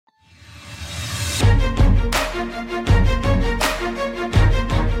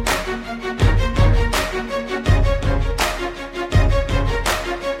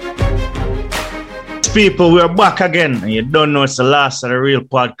People, we're back again, and you don't know it's the last of the real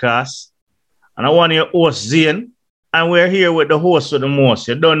podcast. And I want your host, Zane, and we're here with the host with the most.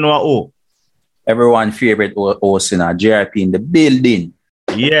 You don't know who. Everyone's favorite host in JRP in the building.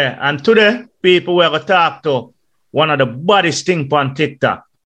 Yeah, and today, people, we're going to talk to one of the baddest things on TikTok.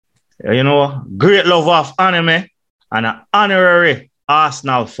 You know, great lover of anime and an honorary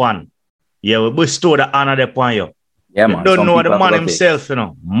Arsenal fan. Yeah, we bestow the honor upon you. Yeah, you man. don't know the man himself, you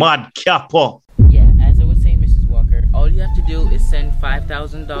know, Mad Capo. All you have to do is send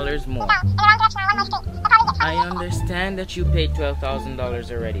 $5,000 more. I understand that you paid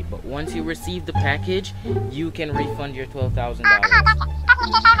 $12,000 already, but once you receive the package, you can refund your $12,000.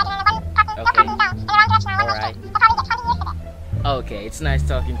 Okay? Alright. Okay, it's nice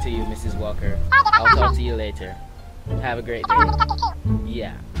talking to you, Mrs. Walker. I'll talk to you later. Have a great day.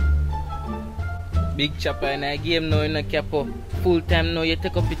 Yeah. Big chopper in a game now, in a Capo. Full time now, you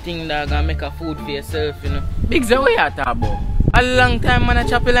take up your thing, dog, and make a food for yourself, you know. Big Zay, what you talking about? A long time, man, a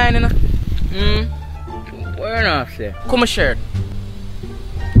chop a line, you know. Where not, say? Come a shirt.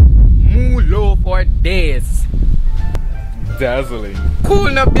 Move low for days. Dazzling.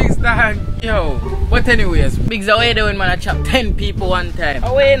 Cool no, Big dog. Yo. But anyways, Big Zay, what you doing, man? I chop 10 people one time.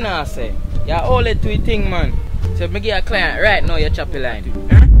 How you not, say? You all it to your thing, man. So if I get a client right now, you chop a line.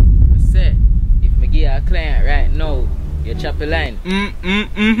 Huh? I say, if I get a client right now, you chop a line.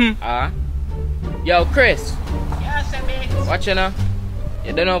 Yo, Chris. Yeah, sir, mate. Watch you now.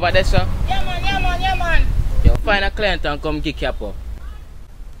 You done over there, sir? Yeah, man. Yo, find a client and come kick Capo.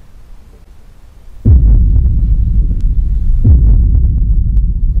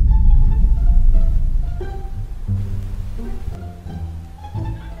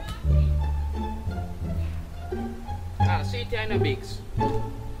 Sweet and bigs. Let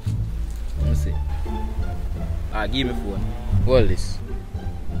me see. Give me phone. Hold this.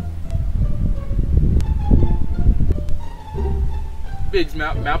 Bigs,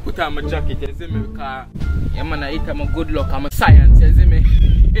 I put on my jacket, you see me, because yeah, man, I eat my good luck, I'm a science, you see me.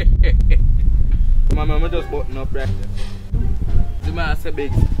 Mama, I just button up right there. See me, I say,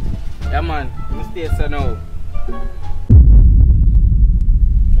 Bigs. Yeah, man, I stay so now.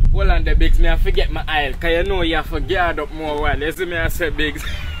 Hold on the Bigs, I forget my aisle, because you know you have to guard up more while. You see me, I say, Bigs.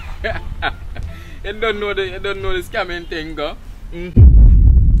 You don't know the scamming thing, go.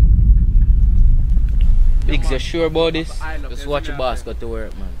 Bigs, you sure about this? Just watch your boss go to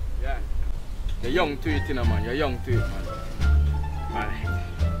work, man. Yeah. You're young to it, you know, man. You're young to it, man. Alright.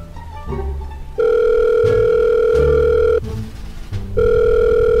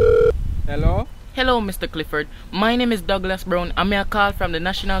 Hello? Hello, Mr. Clifford. My name is Douglas Brown. I'm a call from the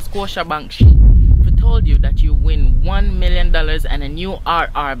National Scotia Bank sheet. We told you that you win $1 million and a new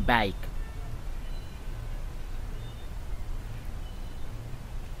RR bike.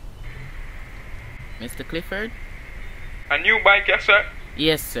 Mr. Clifford? A new bike, yes, sir?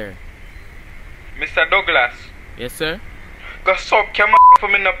 Yes, sir. Mr. Douglas? Yes, sir? Go suck your for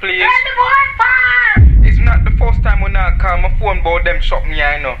me no please. It's not the first time when I call my phone about them something,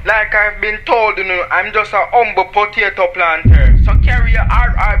 I know. Like I've been told, you know, I'm just a humble potato planter. So carry your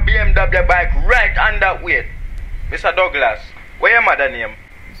RR BMW bike right on that weight. Mr. Douglas, what's your mother name?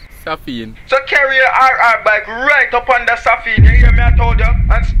 Safine. So carry your RR bike right up on the Safine, you hear me I told you?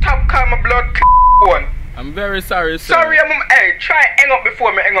 And stop calling my blood one. I'm very sorry, sir. Sorry, hey, try hang up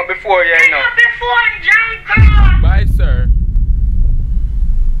before me, hang up before you, Hang know. up before John. Bye, sir.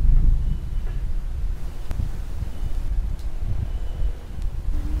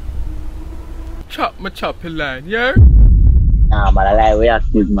 Chop my chopping line, yeah? Nah, man, I lie, we are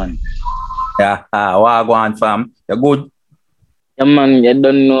good, man. Yeah, what I go on, fam? You good? Yeah, man, you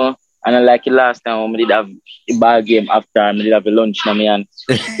don't know. And I like it last time when we did have a ball game after, I did have a lunch na me and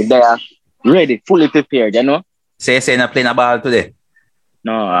there, ready, fully prepared, you know? Say you're not playing a ball today?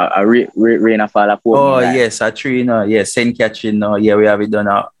 No, rain a fall a pour. Oh, yes, a tree, you know. Yes, send catching, no. Yeah, we have it done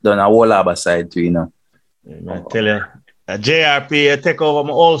a whole other side too, you know. I tell you, JRP take over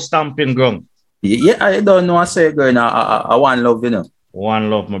my old stamping ground. Yeah, I don't know. I say, girl, I want love, you know.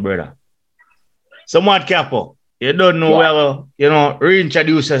 One love, my brother. So, Mad Capo, you don't know where, you know,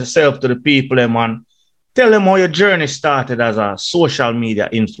 reintroduce yourself to the people, man. Tell them how your journey started as a social media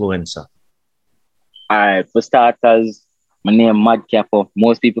influencer. Alright, for starters, my name Mad Capo.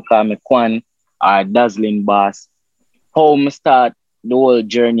 Most people call me Kwan or Dazzling Boss. How I start the whole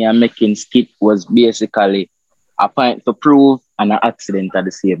journey of making skit was basically a point for proof and an accident at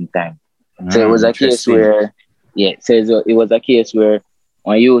the same time. So it was a case where, it was a case where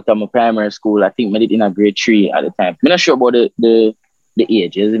when youth at my primary school. I think I did in a grade 3 at the time. I'm not sure about the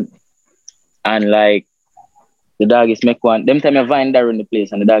age, isn't it? And like the dog is make one. Them time I vine there in the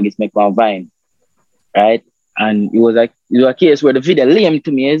place, and the dog is make one vine, right? And it was a case where the video lame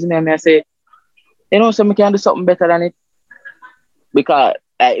to me, isn't it? And I say, you know, so I can do something better than it, because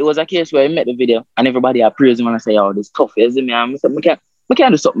it was a case where I met the video and everybody appraised him and I say, oh, this tough, isn't it? And I said, I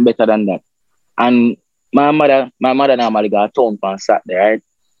can do something better than that. And my mother normally got a town on Saturday, right?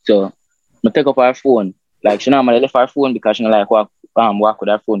 So I take up her phone. Like she normally left her phone because she don't like walk with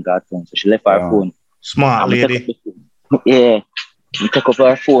her phone got phone. So she left her phone. Smart lady. Yeah. I take up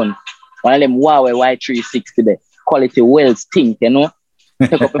her phone. One of them Huawei Y360 there. Quality well stink, you know?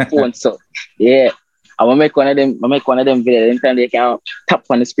 Take up the phone, so yeah. I'm gonna make one of them videos. Anytime they can tap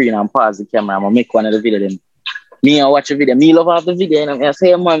on the screen and pause the camera, I'm gonna make one of the videos. Then me and watch the video. Me love half the video, and I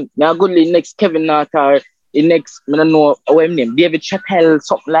say, man, now goodly next Kevin Nart or the next, I don't know what his name, David Chappelle,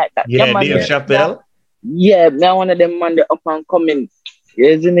 something like that. Yeah, man, David Chappelle. Yeah, now one of them man the up and coming,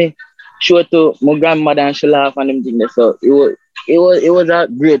 isn't it? Show to my grandmother and she laugh and them things. So it was a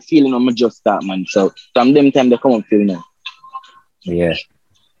great feeling when I just start, man. So from them time they come up to you know. Yeah.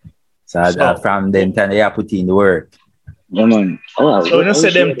 So from them time they put in the work. Yeah, man. So when you say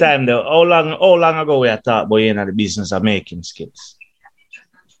them time though, how long ago we are talking about you in the business of making skits?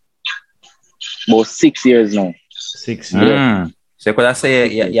 About 6 years now. 6 years. So could I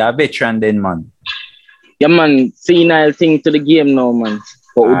say you're a veteran then, man? Yeah, man. Senile thing to the game now, man.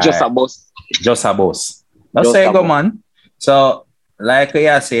 But we're just a boss. Just a boss. That's say go, man. So like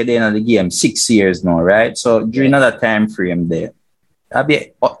I said in the game, 6 years now, right? So during that time frame there, have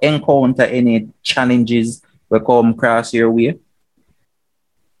you encountered any challenges that come across your way?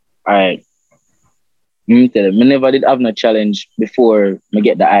 Alright. Let me tell you, I never did have no challenge before I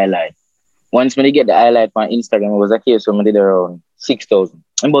get the highlight. Once I get the highlight on Instagram, it was a case where I did around 6,000.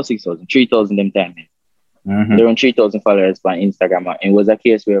 About 6,000, 3,000 them time. Around 3,000 followers on Instagram. And it was a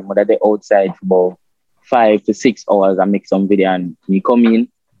case where I did outside for about 5 to 6 hours and make some video and me come in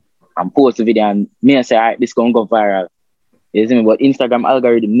and post the video and me and say, all right, this gonna go viral. You see me? But Instagram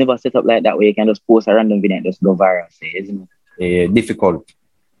algorithm never set up like that where you can just post a random video and just go viral. Isn't it? Difficult.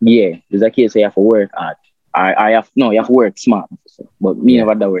 Yeah, there's a case where you have to work hard. You have to work smart. But me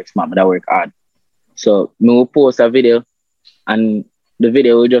never that work smart, but I work hard. So me will post a video and the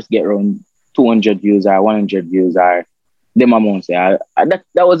video will just get around 200 views or 100 views or them amounts. That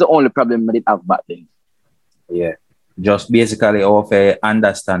was the only problem I did have back then. Yeah. Just basically of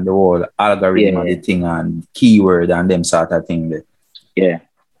understand the whole algorithm of the thing and keyword and them sort of thing. There. Yeah.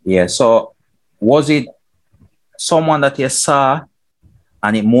 Yeah. So was it someone that you saw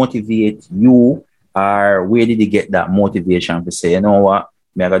and it motivate you, or where did you get that motivation to say, you know what,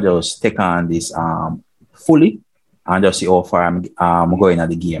 I gotta just take on this fully and just see how far I'm going at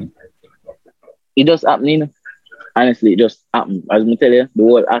the game? It just happened, you know? Honestly, it just happened. As I tell you, the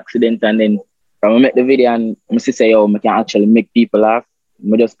whole accident, and then when I make the video and I say, I can actually make people laugh.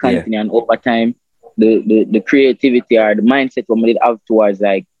 I just continue and over time, the creativity or the mindset what I did have towards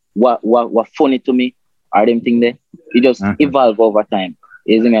like what funny to me or them thing there, it just evolve over time.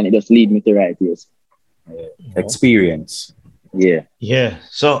 And it just lead me to right place. Experience. Yeah. Yeah.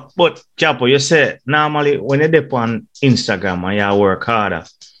 So, but Capo, you say normally when you dip on Instagram and you work harder,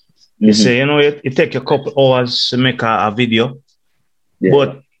 you say, you know, it take a couple hours to make a video. Yeah.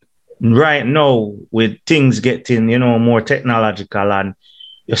 But right now, with things getting, you know, more technological and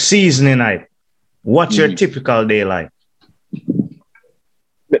you're seasoning it, what's your typical day like?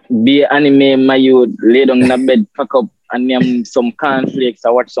 Be anime, my youth, lay down in the bed, pack up, and name some cornflakes. I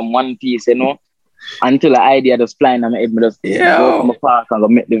watch some One Piece, you know, until the idea just flying in my head, me just go to my park and go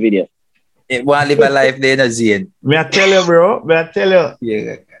make the video. It won't live a life there, no Zane. May I tell you, bro?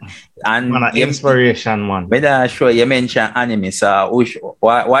 Yeah. And man, inspiration, man. But sure, you mentioned anime, so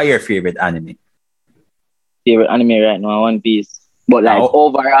why your favorite anime? Favorite anime right now, One Piece. But like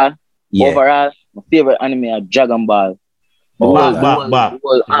overall, my favorite anime is Dragon Ball. The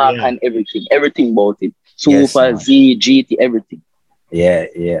whole arc and everything about it. Super, Z, GT, everything. Yeah.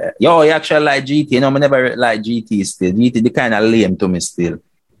 Yo, you actually like GT. You know, I never like GT still. GT, they kind of lame to me still.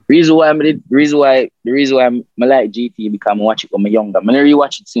 The reason why I like GT because I watch it when I'm younger. I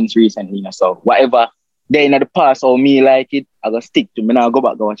rewatch it since recently, you know, so whatever day in the past or me like it, I gotta stick to me. Now go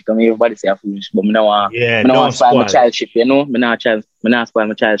back and watch it because everybody say I finish, but I don't want to spoil my childship, you know? I not spoil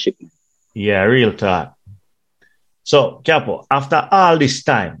my childship. Yeah, real talk. So, Capo, after all this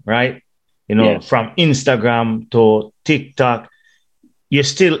time, right? You know, from Instagram to TikTok, you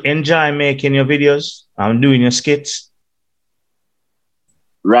still enjoy making your videos and doing your skits?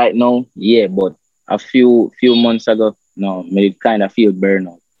 Right now, yeah, but a few months ago, no, me kind of feel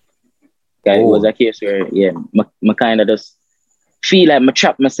burnout. It was a case where, I kind of just feel like I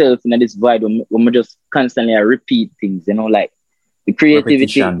trap myself in this vibe when I just constantly repeat things, like the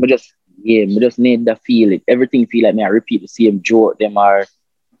creativity. I just need to feel it. Everything feel like me I repeat the same joke, them or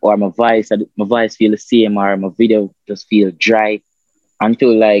my voice feel the same, or my video just feel dry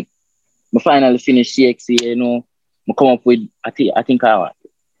until like I finally finish CXC, I come up with I think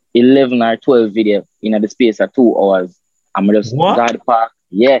 11 or 12 video in the space of 2 hours. I'm just guard the park.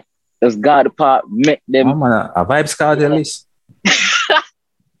 Yeah. Just guard the park, make them. Oh man, a vibe scout list.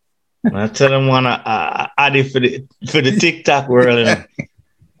 I tell them wanna add it for the TikTok world.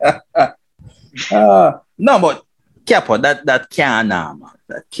 No, but Capo, that can't man.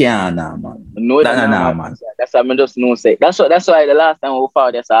 That can't man. No, man. That's what I just know say. That's why the last time we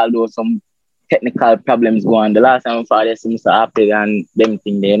found this, although some technical problems go on. The last time we found this, Mr. Apple and them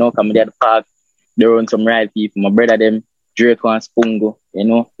thing there, come at the park, they run some right people. My brother them, Draco and Spungo,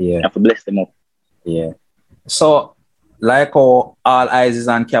 Yeah. I have to bless them up. Yeah. So, like all eyes is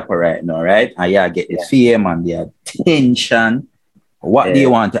on Capo right now, right? And get the fame and the attention. What do you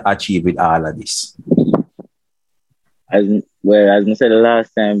want to achieve with all of this? As I said the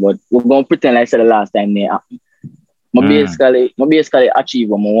last time, but we're going to pretend like I said the last time. I basically achieve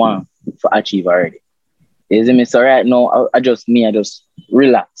what I want to achieve already. You see me? So right now, I just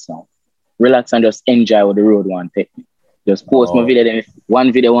relax now. Relax and just enjoy what the road want to take me. Just post my video. Then if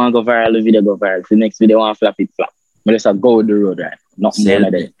one video want to go viral, the video go viral. If the next video want to flap it, flap. I just go with the road, right? Not more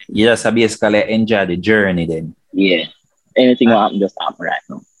than that. You just basically enjoy the journey then. Yeah. Anything will happen, just happen right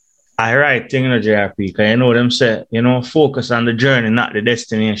now. I right thing, JRP, because them say, focus on the journey, not the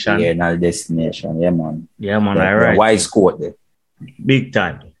destination. Yeah, not the destination. Yeah, man. Yeah, man, I right. Wise quote there. Big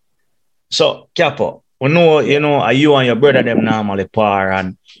time. So, Capo, we know, you and your brother them normally par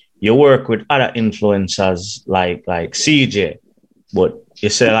and you work with other influencers like CJ, but you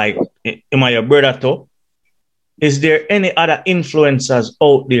say like, am I your brother too? Is there any other influencers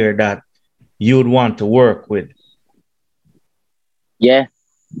out there that you'd want to work with? Yeah.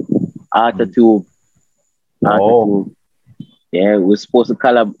 Artatube. Yeah, we're supposed to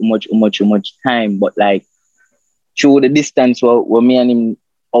collab much time, but like through the distance where me and him,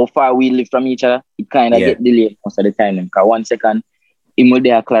 how far we live from each other, it kind of get delayed most of the time. Because 1 second, him will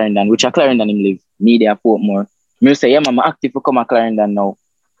there at Clarendon, which at Clarendon him live, me there at Portmore. Me say, yeah, man, I'm active to come at Clarendon now.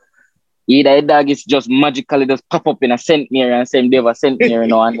 Either a dog is just magically just pop up in a St. Mary and say, Dave a St. Mary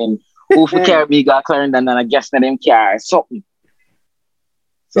now, and then who for carry me go at Clarendon and I guess na them car something.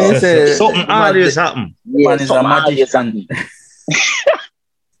 So something always happen. Yeah, man is a magician.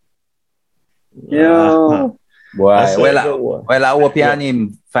 Yo. Boy, well, I hope you and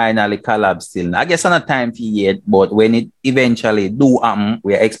him finally collab still. I guess on a time for yet, but when it eventually do happen,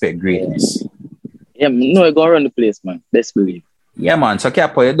 we expect greatness. Yeah, no, I go around the place, man. Best believe. Yeah, man. So,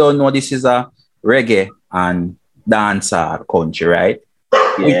 Capo, you don't know this is a reggae and dancer country, right?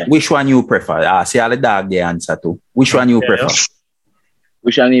 Yeah. Which one you prefer? See all the dog the answer to. Which one you prefer?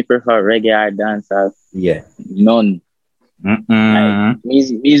 Which one you prefer, reggae or dancer? Yeah. None.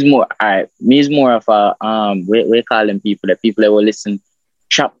 Me's more of a we call them people that will listen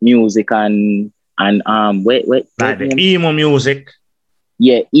trap music and like the emo music.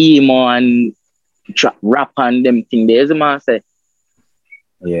 Yeah, emo and trap rap and them thing. There's a man say.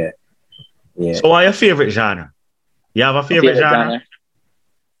 Yeah. So what's your favorite genre? You have a favorite genre?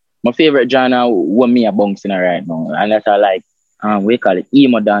 My favorite genre what me a bouncing right now. And that's like we call it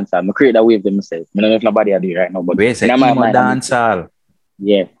emo dancehall. I create that wave them myself. I don't know if nobody do it right now, but we say emo dancehall.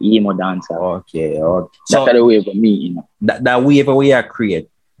 Yeah, emo dancehall. Okay. So that's the wave of me, That wave we are create.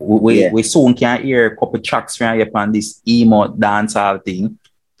 We soon can hear a couple tracks from you on this emo dancehall thing.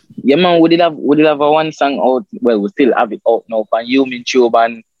 Yeah, man, we did have a one song out. Well, we still have it out now on YouTube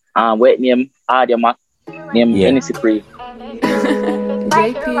and what name Audio Mac name Hennessy Pre.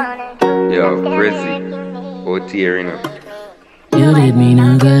 Yo, Rizzy, OT Arena. You did me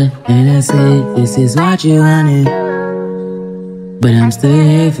no good, and I said this is what you wanted, but I'm still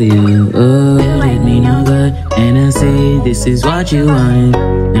here for you. Oh, you did me no good, and I said this is what you wanted,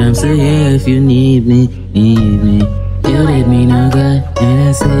 and I'm still here if you need me. You did me no good, and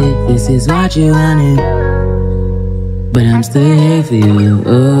I said this is what you wanted, but I'm still here for you.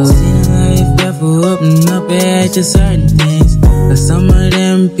 Oh, seen life therefore open up your head to certain things. Cause some of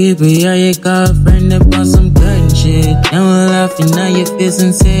them people, you call a friend about some good and shit. And we're laughing at your face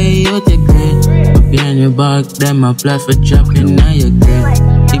and say you're the great. Up behind your back, them a plot for dropping now you're great.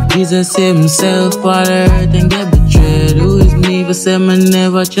 If Jesus saved himself all the earth and get betrayed, who is me for say me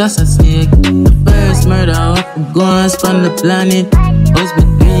never trust a snake? The first murder up go and span the planet. Was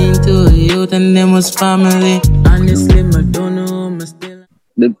beginning to a youth and them was family. Honestly, I don't know, I'm still.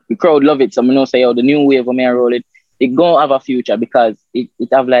 The crowd love it, so I know say, the new wave when I roll it, it gonna have a future because it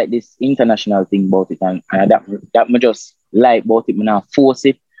have like this international thing about it, and that me just like about it, me not force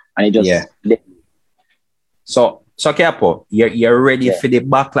it, and it just So Capo, you're ready for the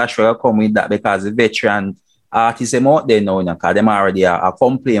backlash will come with that because the veteran artists them out there now, because them already are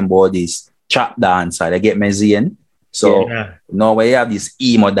complaining about this trap dancer, they get me saying. So now when you have this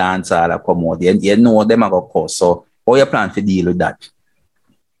emo dancer that come out, you know them are gonna cause. So how you plan to deal with that?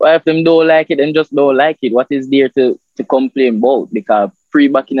 Well, if them don't like it, then just don't like it. What is there to complain about? Because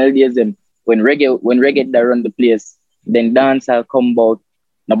back in the days, when reggae that run the place, then dancehall come about.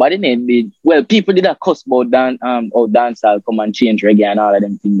 Nobody need people did a cuss about dancehall come and change reggae and all of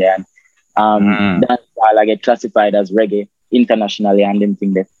them thing there. Dancehall I get classified as reggae internationally and them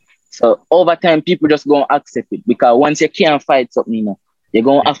thing there. So over time, people just gonna accept it because once you can't fight something, you're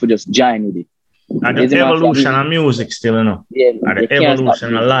gonna have to just join with it. And the evolution of music still, and the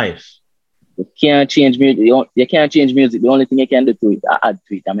evolution of life. You can't change music. You can't change music. The only thing you can do to it, I add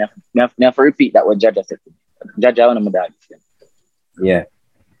to it. I have to repeat that what Jaja said. Jaja, one of my dogs. Yeah.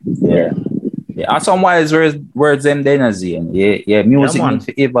 And some wise words them then as in. Yeah, music needs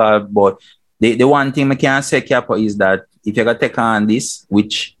to evolve, but the one thing I can say, Capo, is that if you're gonna take on this,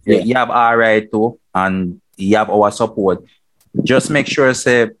 which you have our right to, and you have our support, just make sure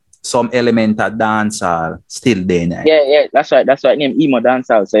say some element of dancehall still there now. Yeah, that's right. That's right. Name emo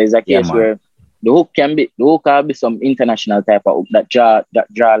dancehall. So it's a case where the hook can be some international type of hook that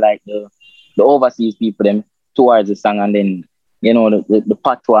draw like the overseas people them towards the song, and then the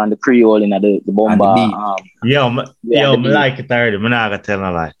patois and the Creole in the bomba. I like it already. I'm not gonna tell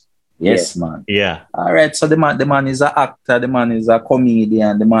no lie. Yes, man. Yeah. All right. So the man is an actor. The man is a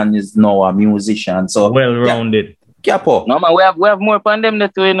comedian. The man is now a musician. So well-rounded. Capo. No man, we have more upon them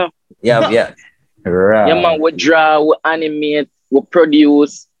that way, Yeah. Right. Yeah, man. We draw, we animate, we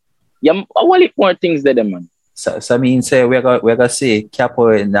produce. Yeah, a whole heap more things there, man. So I mean, say we're gonna say Capo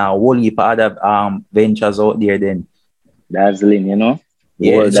and a whole heap of other ventures out there. Then dazzling,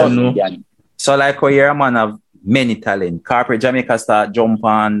 Yeah. So like you're a man of many talent. Corporate Jamaica start jump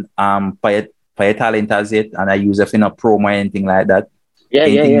on for your talent as it, and I use it in a promo or anything like that. Yeah.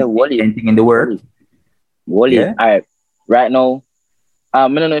 Anything in the world. Wally. Yeah. All right. Right now, I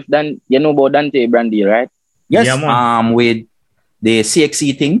don't know if you know about Dante Brandy, right? Yes. With the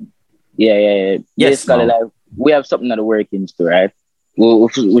CXC thing. Yeah. Yes. Like, we have something that we're working to, right? We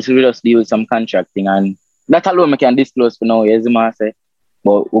should just deal with some contracting, and that alone I can disclose for now. Yes, I say.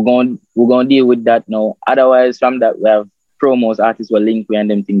 But we're going to deal with that now. Otherwise, from that, we have promos, artists will link with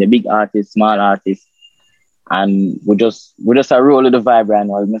and them thing, the big artists, small artists. And we just a roll of the vibe right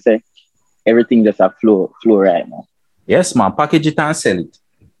now. As I say, everything just a flow right now. Yes, man. Package it and sell it.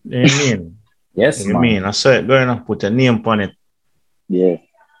 You mean? Yes, you man. mean? I saw it going to put a name on it. Yeah.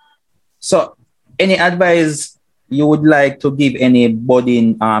 So, any advice you would like to give anybody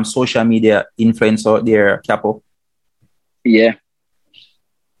in social media influence out there, Capo? Yeah.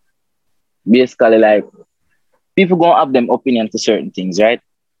 Basically, like, people gonna have them opinion to certain things, right?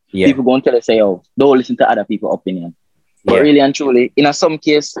 Yeah. People gonna tell us, say, don't listen to other people's opinion. But really and truly, in some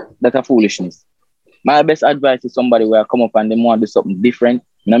case, that's a foolishness. My best advice is somebody where I come up and they want to do something different.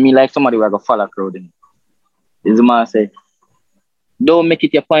 You know what I mean? Like somebody where I go follow crowd in. This is what I say. Don't make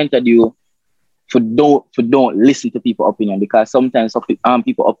it your point of view for don't listen to people's opinion, because sometimes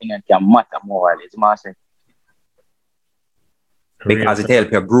people's opinion can matter more. This is what I say. Because it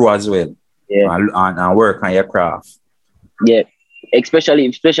helps you grow as well. Yeah. And work on your craft. Yeah. Especially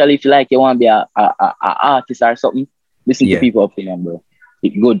if you like you want to be a artist or something, listen to people's opinion, bro.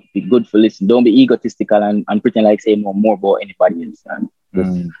 It's good for listen. Don't be egotistical and pretend like say no more about anybody else.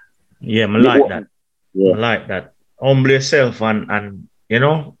 Yeah, I like that. Yeah. I like that. Humble yourself and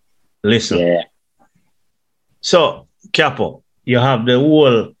listen. Yeah. So, Capo, you have the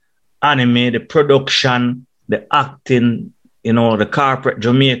whole anime, the production, the acting, the corporate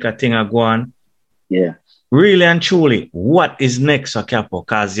Jamaica thing are going. Yeah. Really and truly, what is next for Capo?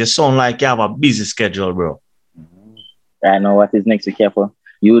 Because you sound like you have a busy schedule, bro. I know what is next to Capo.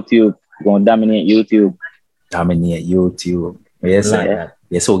 YouTube. Going to dominate YouTube. Dominate YouTube. Yes, like that.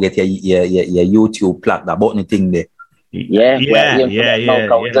 Yes, so get your YouTube plaque, that button thing there. Yeah.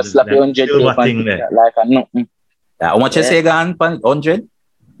 We just slap 100K there. Like a nothing. How much you say, Gan? 100?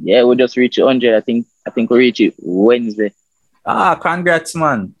 Yeah, we just reach 100. I think we reach it Wednesday. Congrats,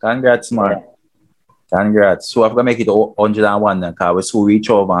 man. Yeah. Congrats. So I'm going to make it 101 now, because we so reach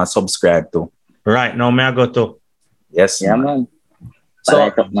over and subscribe to. Right, now may I go to? Yes, yeah, man.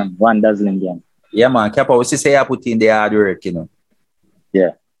 So, man. One dazzling game. Yeah, man. Capo, we say I put in the hard work,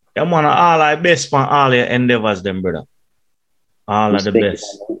 Yeah. Yeah, man, all our best for all your endeavors, them, brother. All of the best.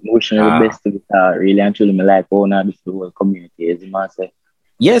 Wishing you the best to the really and truly, me like owner of the whole community, as you man say.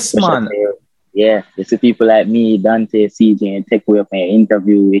 Yes, man. Yeah, you see people like me, Dante, CJ, and take away from your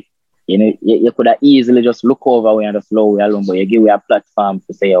interview. You know, you could have easily just look over we and just flow we alone, but you give we a platform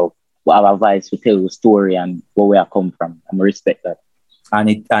to say, oh, we have a voice to tell the story and where we are come from. I respect that. And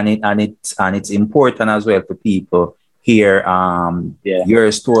it's important as well for people hear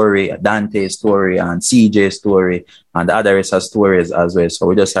your story, Dante's story, and CJ's story, and the other stories as well. So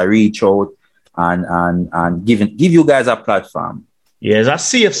we just reach out and give you guys a platform. Yeah, it's a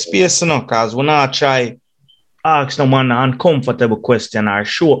safe space, you know, because we're not try ask no man an uncomfortable question or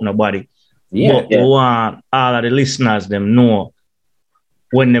show up nobody. Yeah, but we want all of the listeners them know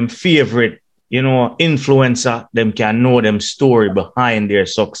when them favorite, you know, influencer, them can know them story behind their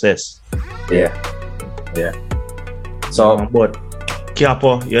success. Yeah. So, but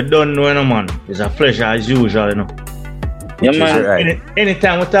Capo, you don't know, you know, man. It's a pleasure as usual, you know. Yeah, man. Right.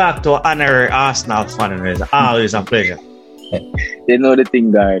 Anytime we talk to an honorary Arsenal fan, it's always a pleasure. They know the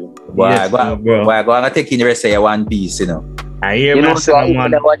thing, guys. Why go and take in the rest of your One Piece, you know? I hear you me know, so I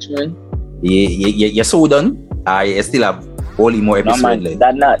man. watch, man. You so done? You still have only more episodes no, man, left.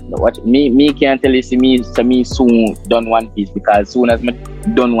 that not watch me can't tell you see me soon done One Piece, because as soon as me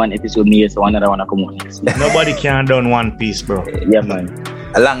done one episode me so another one come on next. Nobody can done One Piece, bro. Yeah, man.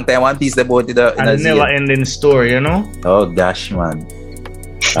 A long time One Piece about it in a never ending story, you know? Oh gosh, man.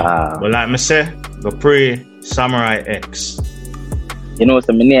 But like me say, go pray Samurai X. You know,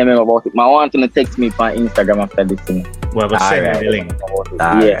 so my name about it. I want to text me on Instagram after this thing. Well, but send me the link.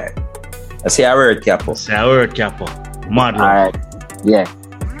 Yeah. I say a word, Capo. Say a word, Capo. Mad. All right. Yeah.